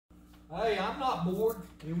Hey, I'm not bored.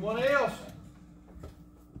 Anyone else?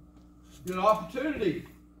 Good opportunity.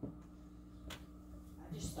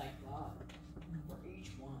 I just thank God for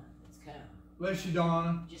each one that's come. Bless you,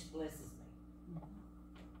 Donna. It just blesses me.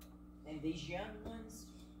 And these young ones,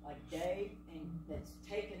 like Dave, and that's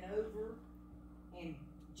taken over and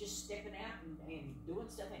just stepping out and doing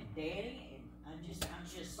stuff, and Danny, and I'm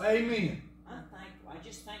just Amen. I'm thankful. I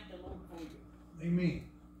just thank the Lord for you. Amen.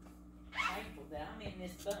 Thankful that I'm in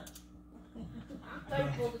this bunch. I'm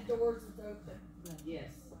thankful the doors is open. Yes.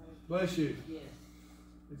 Bless you. Yes.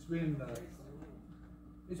 It's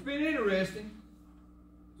been interesting,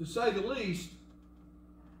 to say the least.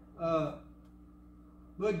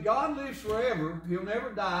 But God lives forever. He'll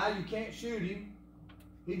never die. You can't shoot him.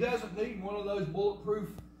 He doesn't need one of those bulletproof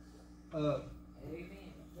Amen.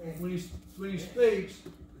 when he speaks.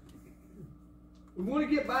 We want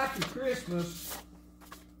to get back to Christmas,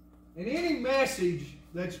 and any message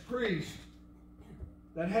that's preached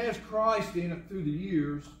that has Christ in it through the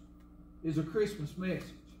years is a Christmas message.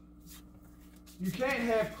 You can't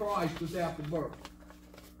have Christ without the birth.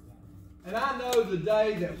 And I know the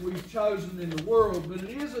day that we've chosen in the world, but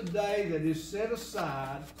it is a day that is set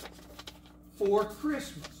aside for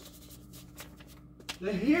Christmas.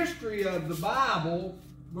 The history of the Bible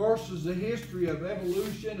versus the history of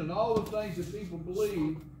evolution and all the things that people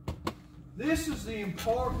believe, this is the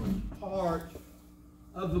important part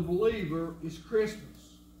of the believer, is Christmas.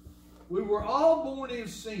 We were all born in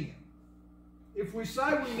sin. If we say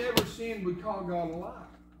we never sinned, we call God a liar.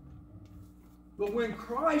 But when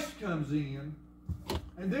Christ comes in,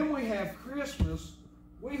 and then we have Christmas,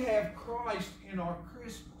 we have Christ in our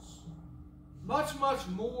Christmas. Much, much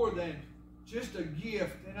more than just a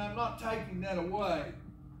gift, and I'm not taking that away.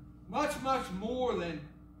 Much, much more than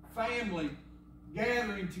family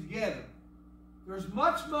gathering together. There's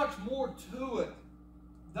much, much more to it.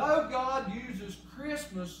 Though God uses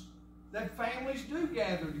Christmas, that families do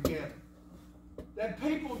gather together. That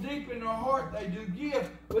people deep in their heart, they do give.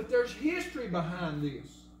 But there's history behind this.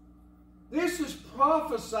 This is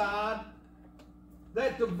prophesied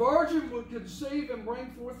that the virgin would conceive and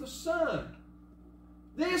bring forth a son.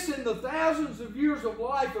 This, in the thousands of years of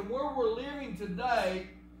life and where we're living today,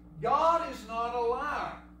 God is not a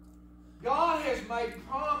liar. God has made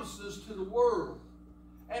promises to the world,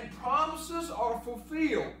 and promises are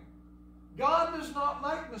fulfilled. God does not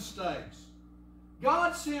make mistakes.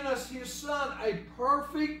 God sent us His Son, a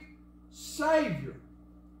perfect Savior.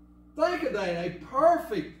 Think of that, a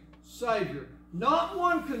perfect Savior. Not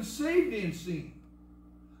one conceived in sin,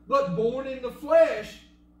 but born in the flesh,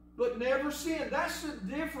 but never sinned. That's the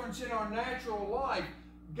difference in our natural life.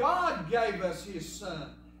 God gave us His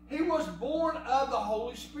Son. He was born of the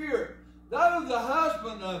Holy Spirit. Though the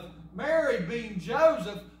husband of Mary, being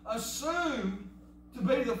Joseph, assumed to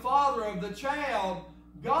be the father of the child,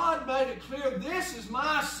 God made it clear, this is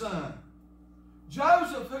my son.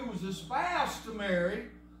 Joseph, who was espoused to Mary,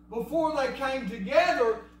 before they came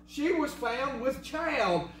together, she was found with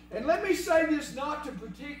child. And let me say this not to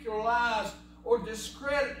particularize or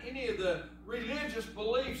discredit any of the religious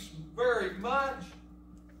beliefs very much,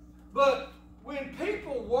 but when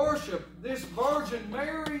people worship this Virgin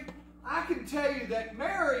Mary, I can tell you that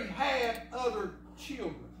Mary had other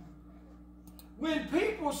children. When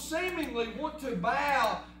people seemingly want to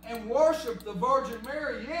bow and worship the Virgin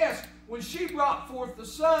Mary, yes, when she brought forth the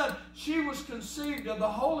Son, she was conceived of the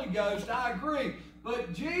Holy Ghost, I agree.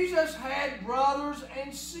 But Jesus had brothers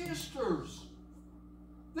and sisters.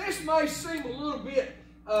 This may seem a little bit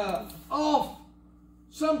off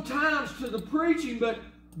sometimes to the preaching, but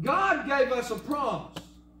God gave us a promise.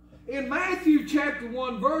 In Matthew chapter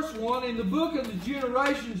 1, verse 1, in the book of the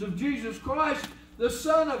generations of Jesus Christ, the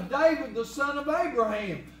son of David, the son of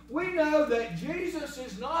Abraham, we know that Jesus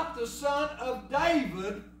is not the son of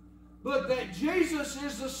David, but that Jesus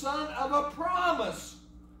is the son of a promise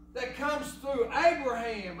that comes through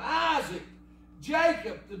Abraham, Isaac,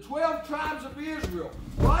 Jacob, the 12 tribes of Israel,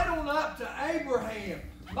 right on up to Abraham.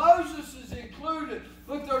 Moses is included,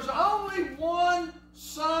 but there's only one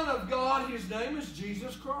Son of God. His name is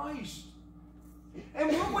Jesus Christ. And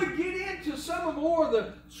when we get into some more of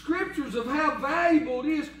the scriptures of how valuable it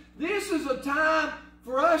is, this is a time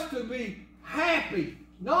for us to be happy.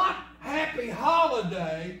 Not happy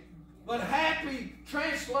holiday, but happy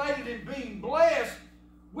translated in being blessed.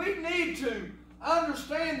 We need to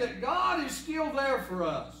understand that God is still there for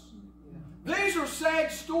us. These are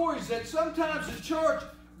sad stories that sometimes the church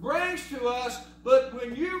brings to us, but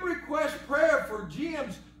when you request prayer for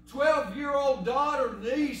Jim's 12-year-old daughter,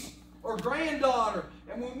 niece, or granddaughter,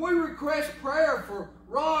 and when we request prayer for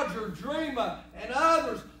Roger, Dreama, and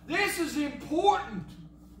others, this is important.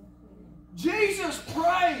 Jesus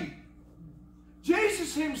prayed.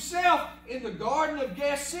 Jesus himself in the Garden of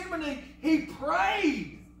Gethsemane, he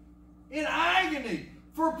prayed in agony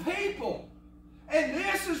for people. And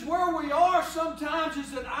this is where we are sometimes.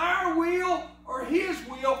 Is it our will or his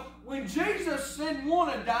will? When Jesus didn't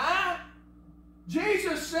want to die,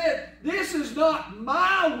 Jesus said, this is not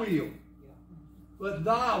my will, but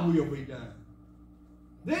thy will be done.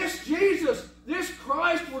 This Jesus, this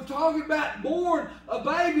Christ we're talking about, born a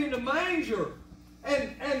baby in a manger,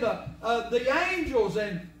 and the angels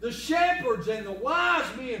and the shepherds and the wise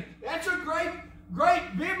men. That's a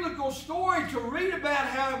great biblical story to read about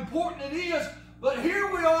how important it is. But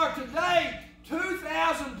here we are today,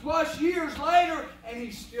 2,000 plus years later, and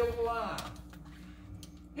he's still alive.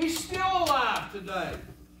 He's still alive today.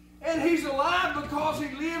 And he's alive because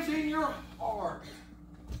he lives in your heart.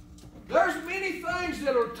 There's many things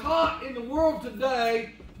that are taught in the world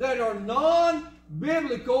today that are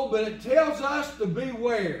non-biblical, but it tells us to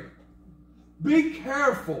beware. Be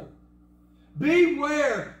careful.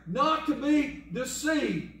 Beware not to be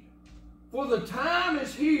deceived. For the time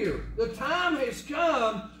is here. The time has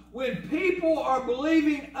come when people are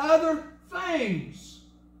believing other things.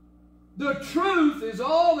 The truth is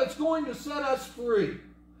all that's going to set us free.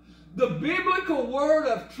 The biblical word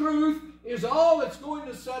of truth is all that's going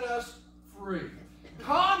to set us free.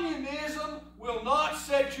 Communism will not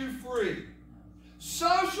set you free.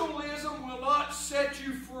 Socialism will not set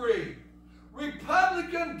you free.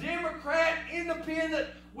 Republican, Democrat, Independent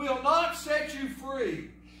will not set you free.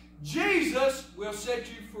 Jesus will set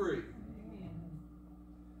you free.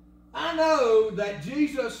 I know that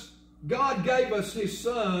Jesus, God gave us his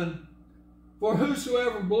Son, for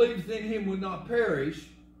whosoever believeth in him would not perish,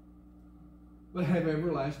 but have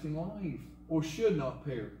everlasting life, or should not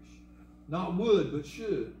perish. Not would, but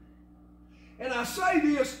should. And I say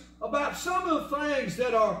this about some of the things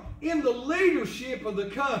that are in the leadership of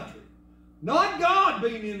the country. Not God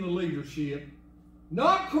being in the leadership,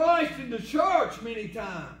 not Christ in the church many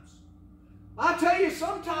times. I tell you,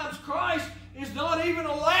 sometimes Christ is not even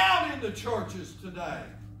allowed in the churches today.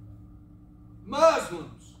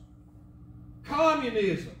 Muslims,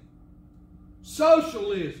 communism,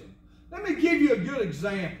 socialism. Let me give you a good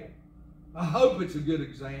example. I hope it's a good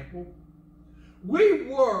example. We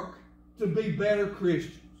work to be better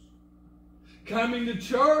Christians. Coming to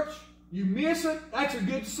church, you miss it, that's a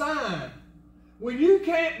good sign. When you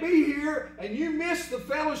can't be here and you miss the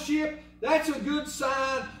fellowship, that's a good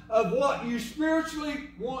sign of what you spiritually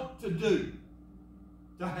want to do,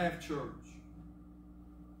 to have church.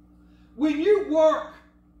 When you work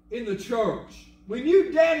in the church, when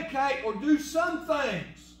you dedicate or do some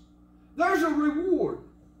things, there's a reward.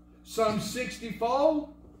 Some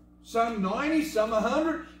 60-fold, some 90, some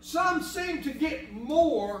 100. Some seem to get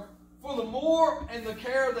more for the more and the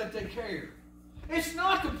care that they care. It's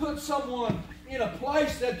not to put someone in a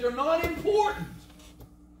place that they're not important.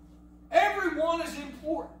 Everyone is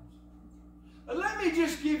important. But let me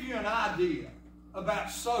just give you an idea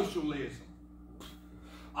about socialism.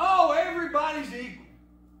 Oh, everybody's equal.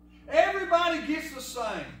 Everybody gets the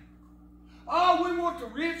same. Oh, we want the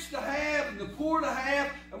rich to have and the poor to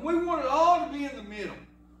have, and we want it all to be in the middle.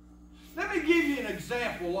 Let me give you an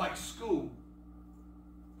example like school.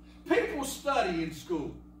 People study in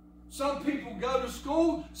school. Some people go to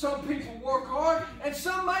school, some people work hard, and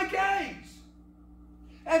some make A's.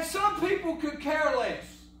 And some people could care less.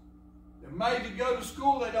 They're made to go to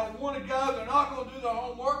school, they don't want to go, they're not going to do their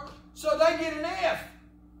homework, so they get an F.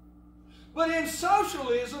 But in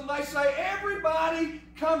socialism, they say everybody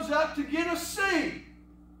comes up to get a C.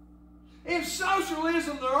 In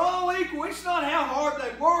socialism, they're all equal. It's not how hard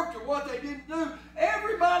they worked or what they didn't do.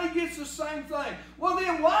 Everybody gets the same thing. Well,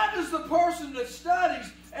 then why does the person that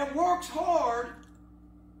studies and works hard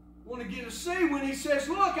want to get a C when he says,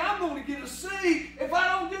 look, I'm going to get a C if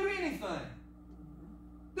I don't do anything?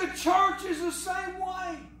 The church is the same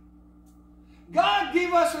way. God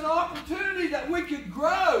gave us an opportunity that we could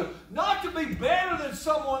grow, not to be better than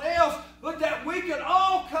someone else, but that we could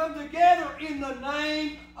all come together in the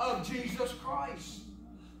name of Jesus Christ.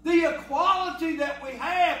 The equality that we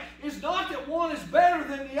have is not that one is better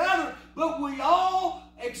than the other, but we all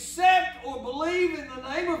accept or believe in the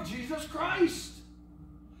name of Jesus Christ.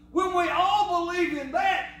 When we all believe in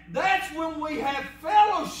that, that's when we have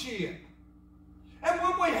fellowship. And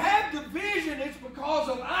when we have division, it's because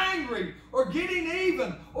of angry or getting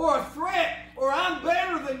even or a threat or I'm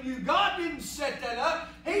better than you. God didn't set that up.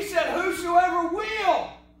 He said, whosoever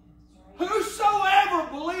will,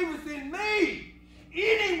 whosoever believeth in me,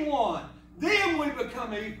 anyone, then we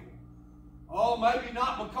become equal. Oh, maybe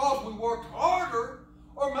not because we worked harder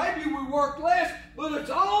or maybe we worked less, but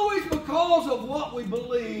it's always because because of what we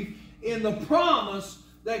believe in the promise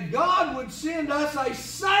that God would send us a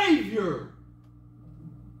Savior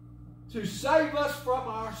to save us from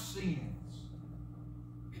our sins,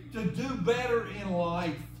 to do better in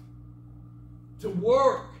life, to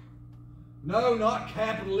work. No, not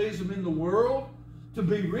capitalism in the world, to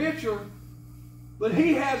be richer, but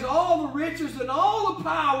He has all the riches and all the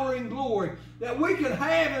power and glory that we can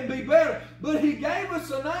have and be better. But He gave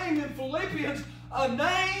us a name in Philippians, a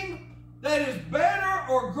name that is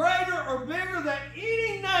better or greater or bigger than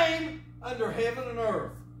any name under heaven and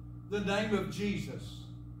earth, the name of Jesus.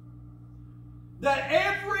 That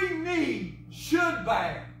every knee should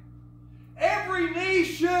bow. Every knee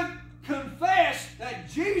should confess that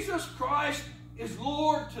Jesus Christ is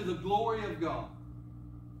Lord to the glory of God.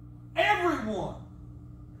 Everyone.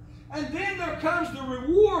 And then there comes the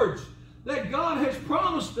rewards that God has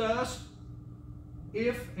promised us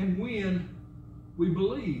if and when we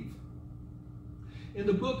believe. In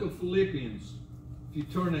the book of Philippians, if you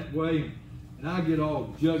turn that way, and I get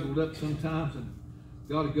all juggled up sometimes and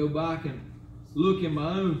got to go back and look in my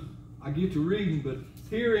own, I get to reading, but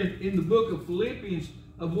here in the book of Philippians,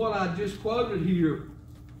 of what I just quoted here,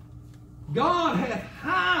 God hath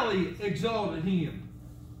highly exalted Him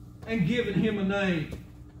and given Him a name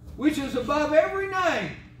which is above every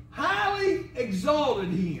name, highly exalted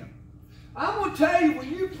Him. I'm going to tell you, when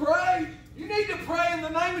you pray, you need to pray in the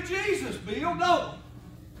name of Jesus, Bill, don't you?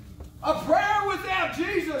 A prayer without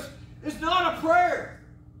Jesus is not a prayer.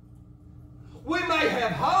 We may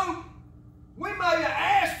have hope. We may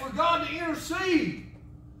ask for God to intercede.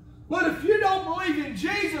 But if you don't believe in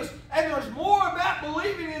Jesus, and there's more about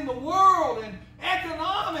believing in the world and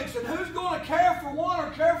economics and who's going to care for one or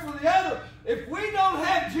care for the other, if we don't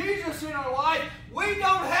have Jesus in our life, we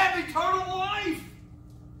don't have eternal life.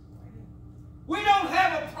 We don't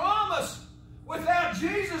have a promise without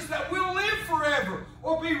Jesus that we'll live forever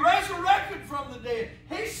or be resurrected from the dead.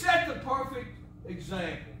 He set the perfect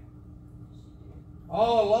example.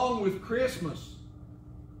 All along with Christmas,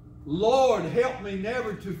 Lord, help me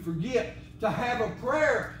never to forget to have a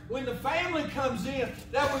prayer when the family comes in,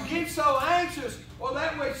 that we get so anxious, or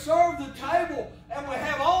that we serve the table and we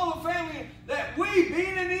have all the family, that we,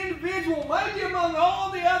 being an individual, maybe among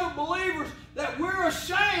all the other believers, that we're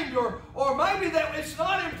ashamed, or maybe that it's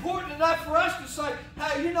not important enough for us to say,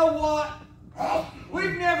 hey, you know what?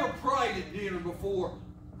 We've never prayed at dinner before.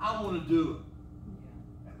 I want to do it.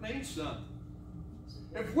 That means something.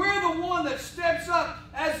 If we're the one that steps up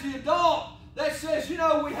as the adult that says, you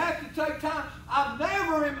know, we have to take time. I've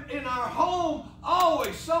never in our home,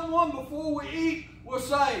 always someone before we eat will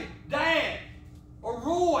say, Dad, or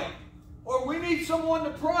Roy, or we need someone to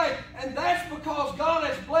pray. And that's because God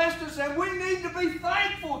has blessed us, and we need to be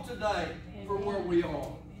thankful today for where we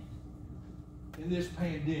are in this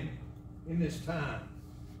pandemic, in this time.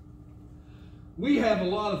 We have a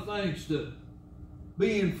lot of things to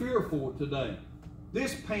be in fear for today.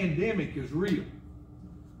 This pandemic is real.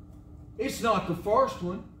 It's not the first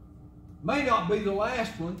one, may not be the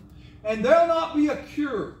last one, and there'll not be a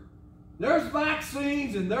cure. There's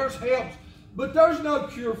vaccines and there's helps, but there's no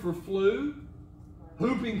cure for flu,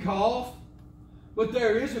 whooping cough, but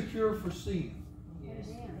there is a cure for sin. Yes.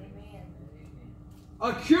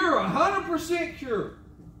 A cure, 100% cure.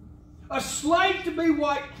 A slate to be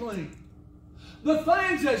wiped clean. The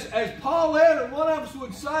things, as Paulette and one of us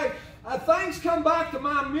would say, things come back to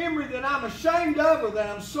my memory that I'm ashamed of or that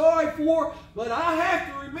I'm sorry for, but I have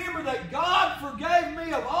to remember that God forgave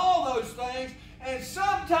me of all those things, and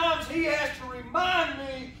sometimes He has to remind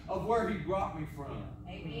me of where He brought me from.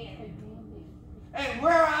 Amen. And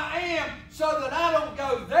where I am, so that I don't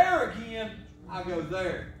go there again, I go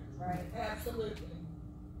there. Right. Absolutely.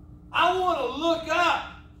 I want to look up.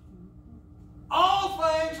 All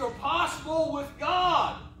things are possible with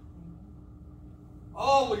God.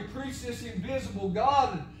 Oh, we preach this invisible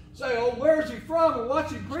God and say, oh, where's He from and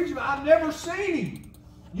what's He preaching about? I've never seen Him.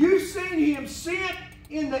 You've seen Him sent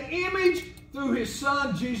in the image through His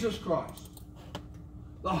Son, Jesus Christ.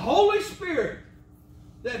 The Holy Spirit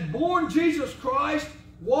that born Jesus Christ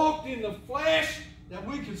walked in the flesh that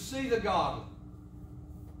we could see the God.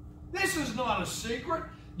 This is not a secret.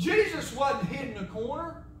 Jesus wasn't hidden in a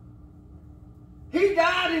corner. He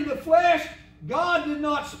died in the flesh. God did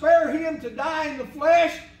not spare Him to die in the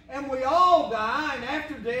flesh, and we all die, and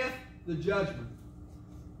after death, the judgment.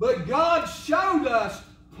 But God showed us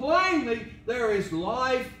plainly there is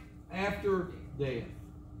life after death.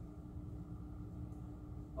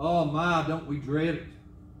 Oh my, don't we dread it?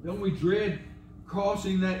 Don't we dread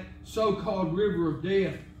crossing that so-called river of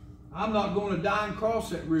death? I'm not going to die and cross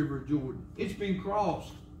that river of Jordan. It's been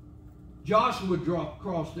crossed. Joshua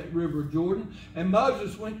crossed that river of Jordan, and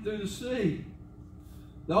Moses went through the sea.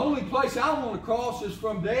 The only place I want to cross is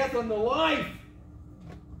from death unto life.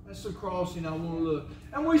 That's the crossing I want to look.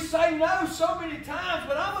 And we say no so many times,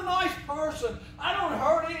 but I'm a nice person. I don't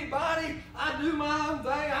hurt anybody. I do my own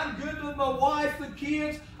thing. I'm good to my wife, the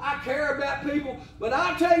kids. I care about people. But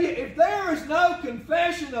I'll tell you, if there is no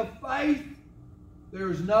confession of faith,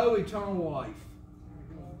 there is no eternal life.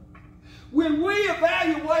 When we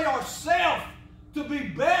evaluate ourselves to be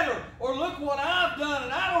better, or look what I've done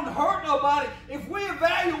and I don't hurt nobody, if we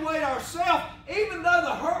evaluate ourselves, even though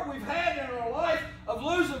the hurt we've had in our life of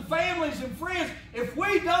losing families and friends, if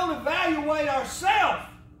we don't evaluate ourselves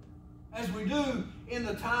as we do in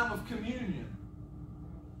the time of communion,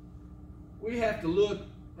 we have to look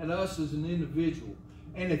at us as an individual.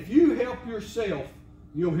 And if you help yourself,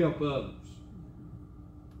 you'll help others.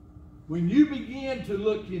 When you begin to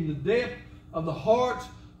look in the depth of the hearts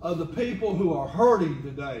of the people who are hurting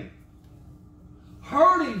today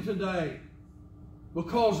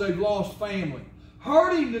because they've lost family,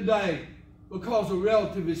 hurting today because a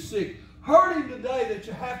relative is sick, hurting today that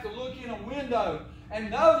you have to look in a window and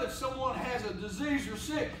know that someone has a disease or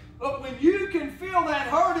sick. But when you can feel that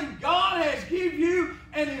hurting, God has given you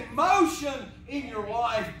an emotion in your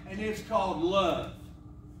life, and it's called love.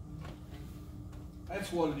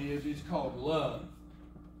 That's what it is. It's called love.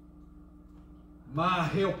 My,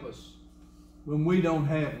 help us when we don't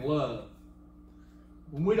have love,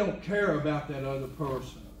 when we don't care about that other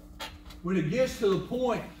person. When it gets to the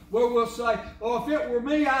point where we'll say, oh, if it were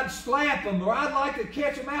me, I'd slap them, or I'd like to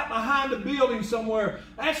catch them out behind a building somewhere.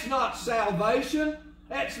 That's not salvation.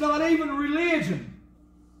 That's not even religion.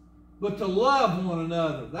 But to love one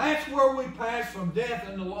another. That's where we pass from death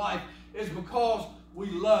into life, is because we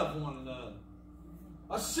love one another.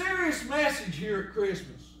 A serious message here at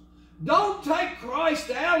Christmas. Don't take Christ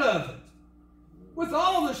out of it. With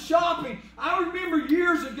all the shopping, I remember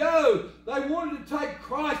years ago, they wanted to take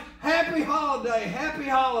Christ. Happy holiday, happy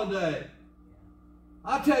holiday.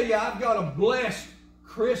 I tell you, I've got a blessed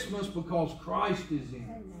Christmas because Christ is in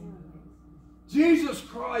it. Jesus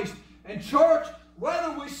Christ. And church,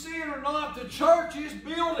 whether we see it or not, the church is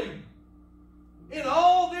building. In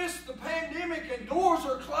all this, the pandemic, and doors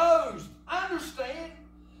are closed. I understand.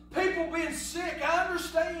 People being sick, I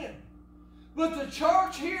understand. But the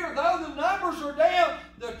church here, though the numbers are down,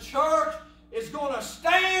 the church is going to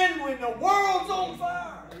stand when the world's on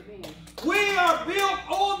fire. Amen. We are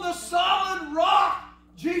built on the solid rock,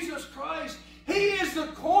 Jesus Christ. He is the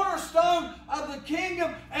cornerstone of the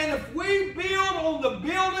kingdom. And if we build on the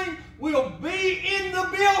building, we'll be in the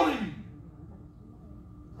building.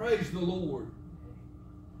 Praise the Lord.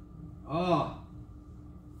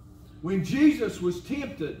 When Jesus was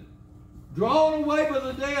tempted, drawn away by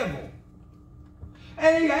the devil,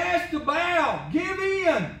 and he asked to bow, give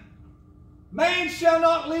in. Man shall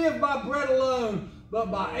not live by bread alone, but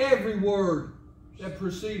by every word that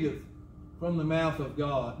proceedeth from the mouth of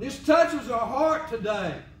God. This touches our heart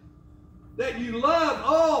today. That you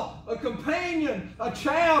love a companion, a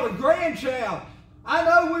child, a grandchild. I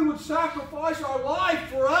know we would sacrifice our life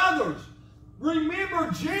for others. Remember,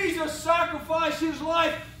 Jesus sacrificed His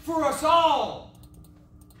life for us all.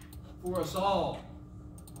 For us all.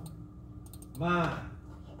 My,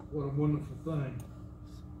 what a wonderful thing.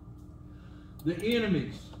 The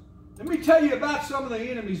enemies. Let me tell you about some of the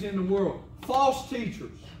enemies in the world. False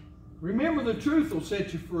teachers. Remember, the truth will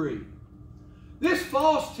set you free. This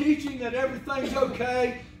false teaching that everything's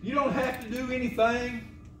okay, you don't have to do anything.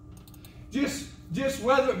 Just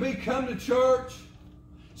whether it be come to church,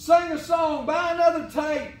 sing a song, buy another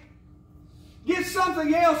tape, get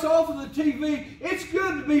something else off of the TV. It's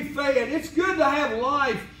good to be fed. It's good to have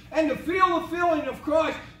life and to feel the feeling of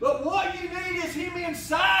Christ. But what you need is Him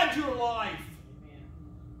inside your life. Amen.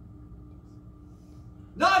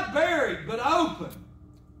 Not buried, but open.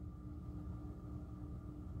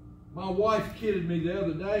 My wife kidded me the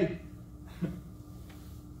other day.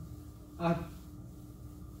 I'll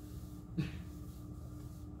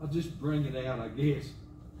just bring it out, I guess.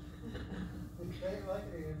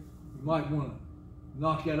 You might want to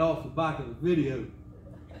knock that off the back of the video.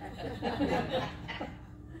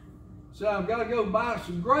 So I've got to go buy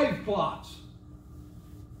some grave plots.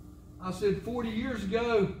 I said 40 years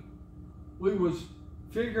ago we was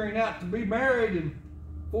figuring out to be married, and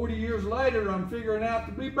 40 years later I'm figuring out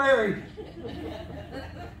to be buried.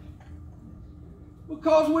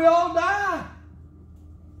 Because we all die.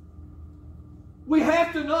 We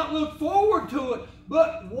have to not look forward to it,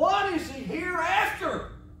 but what is the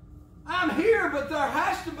hereafter? I'm here, but there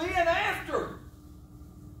has to be an after.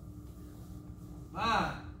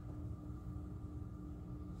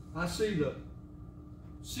 I see the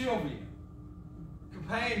Sylvia,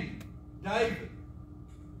 companion, David.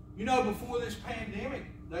 You know, before this pandemic,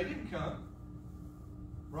 they didn't come.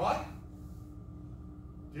 Right?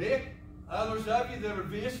 Dick, others of you that are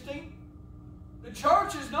visiting, the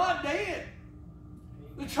church is not dead.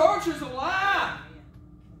 The church is alive.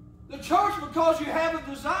 The church, because you have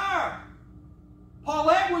a desire.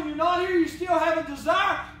 Paulette, when you're not here, you still have a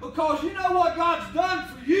desire because you know what God's done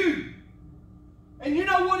for you. And you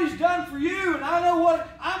know what He's done for you, and I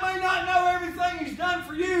may not know everything He's done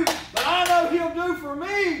for you, but I know He'll do for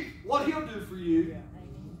me what He'll do for you.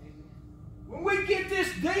 When we get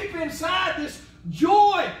this deep inside, this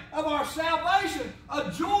joy of our salvation,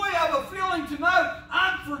 a joy of a feeling to know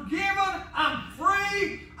I'm forgiven, I'm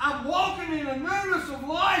free, I'm walking in a newness of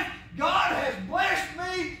life, God has blessed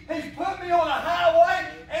me, He's put me on a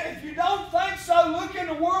highway, and if you don't think so, look in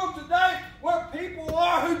the world today where people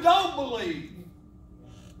are who don't believe.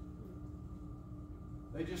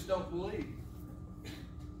 They just don't believe.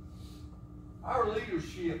 Our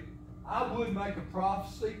leadership, I would make a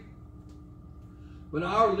prophecy, but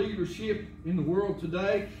our leadership in the world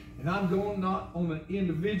today, and I'm going not on an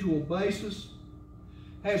individual basis,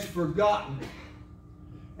 has forgotten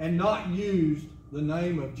and not used the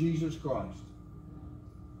name of Jesus Christ.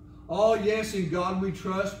 Oh, yes, in God we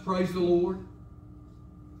trust, praise the Lord.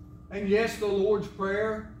 And yes, the Lord's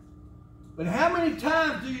Prayer. But how many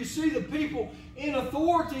times do you see the people in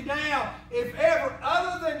authority now, if ever,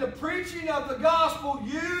 other than the preaching of the gospel,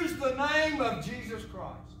 use the name of Jesus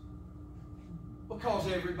Christ?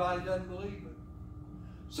 Because everybody doesn't believe it.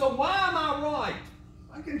 So why am I right?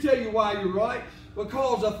 I can tell you why you're right.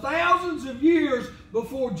 Because of thousands of years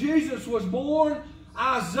before Jesus was born,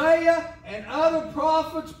 Isaiah and other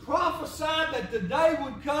prophets prophesied that the day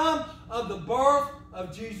would come of the birth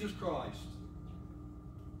of Jesus Christ.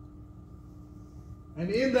 And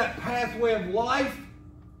in that pathway of life,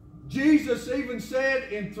 Jesus even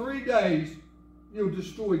said, in 3 days, you'll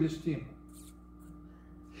destroy this temple.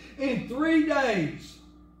 In 3 days,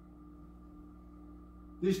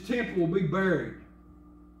 this temple will be buried,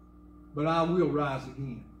 but I will rise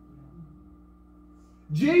again.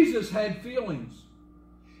 Jesus had feelings.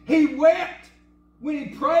 He wept when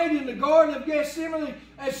He prayed in the Garden of Gethsemane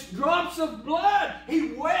as drops of blood.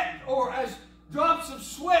 He wept, or as drops of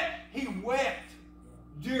sweat. He wept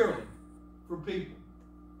dearly for people.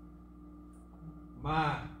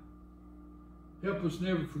 Help us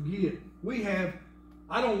never forget. We have,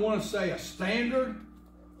 I don't want to say a standard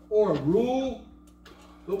or a rule,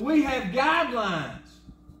 but we have guidelines.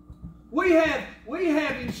 We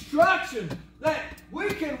have instructions that we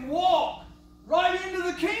can walk right into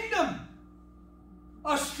the kingdom.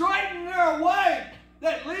 A straight and narrow way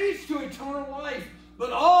that leads to eternal life. But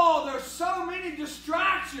there's so many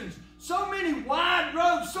distractions, so many wide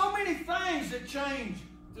roads, so many things that change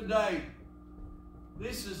today.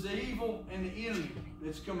 This is the evil and the enemy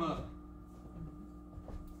that's come up.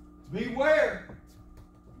 Beware.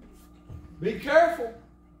 Be careful.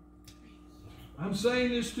 I'm saying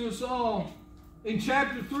this to us all. In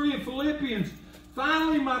chapter 3 of Philippians,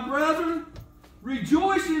 finally, my brethren,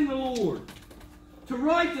 rejoice in the Lord. To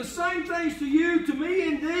write the same things to you, to me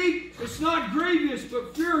indeed, it's not grievous,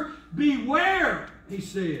 but fear. Beware, he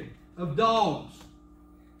said, of dogs.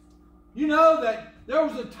 You know that there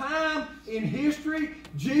was a time in history,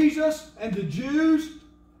 Jesus and the Jews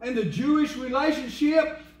and the Jewish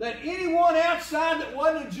relationship, that anyone outside that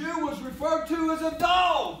wasn't a Jew was referred to as a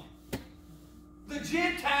dog. The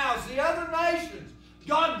Gentiles, the other nations,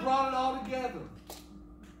 God brought it all together.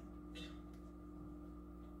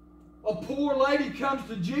 A poor lady comes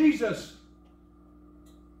to Jesus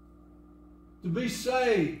to be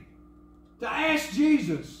saved, to ask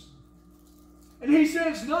Jesus. And He said,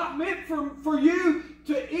 it's not meant for you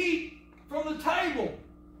to eat from the table.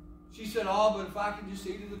 She said, but if I could just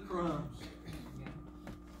eat of the crumbs.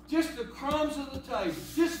 Just the crumbs of the table.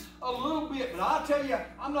 Just a little bit. But I'll tell you,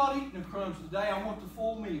 I'm not eating the crumbs today. I want the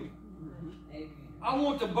full meal. Amen. I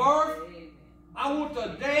want the birth. Amen. I want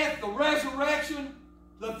the death, the resurrection,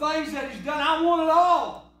 the things that He's done. I want it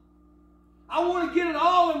all. I want to get it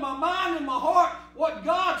all in my mind and my heart. What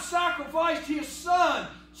God sacrificed His Son.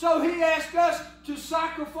 So He asked us to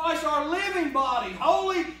sacrifice our living body,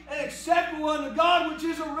 holy and acceptable unto God, which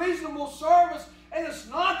is a reasonable service. And it's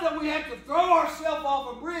not that we have to throw ourselves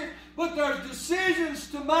off a bridge, but there's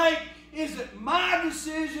decisions to make. Is it my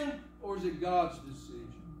decision or is it God's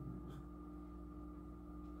decision?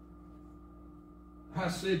 I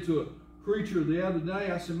said to a preacher the other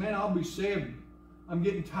day, I said, man, I'll be 70. I'm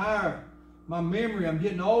getting tired. My memory, I'm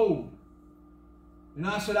getting old. And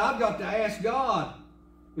I said, I've got to ask God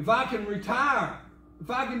if I can retire If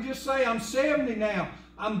I can just say I'm 70 now,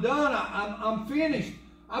 I'm done, I'm finished.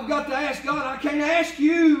 I've got to ask God. I can't ask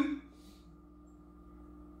you.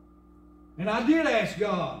 And I did ask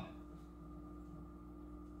God.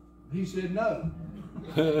 He said no.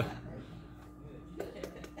 I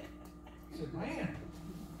said, man,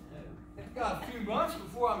 I've got a few months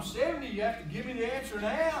before I'm 70. You have to give me the answer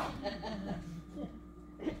now.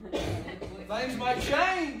 Things might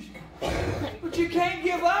change, but you can't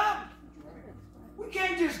give up. We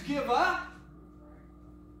can't just give up.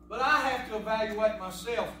 But I have to evaluate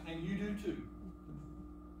myself, and you do too.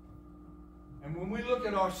 And when we look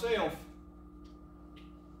at ourselves,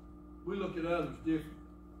 we look at others different.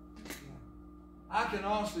 I can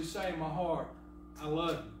honestly say in my heart, I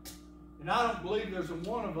love you. And I don't believe there's a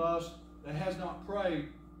one of us that has not prayed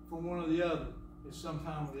for one or the other at some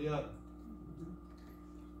time or the other.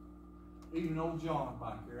 Even old John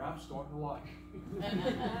back there, I'm starting to like him.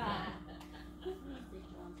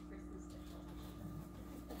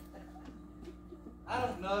 I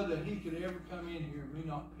don't know that he could ever come in here and me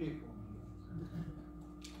not pick on him.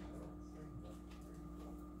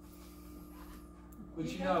 But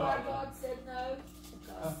You know I why God said no?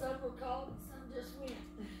 Because some were called and some just went.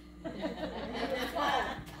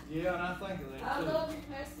 yeah, and I think of that I too. love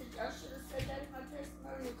your message. I should have said that in my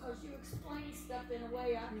testimonial because you explain stuff in a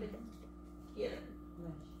way I could get it.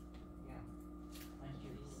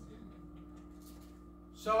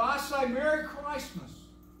 So I say Merry Christmas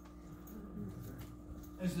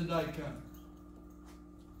as the day comes.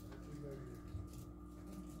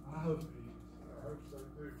 I hope it is. I hope so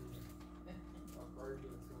too. I pray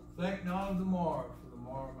that Think not of the morrow, for the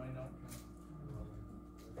morrow may not come.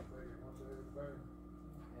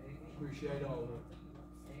 Appreciate all of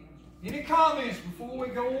it. Any comments before we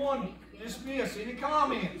go on? Dismiss. Any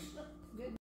comments?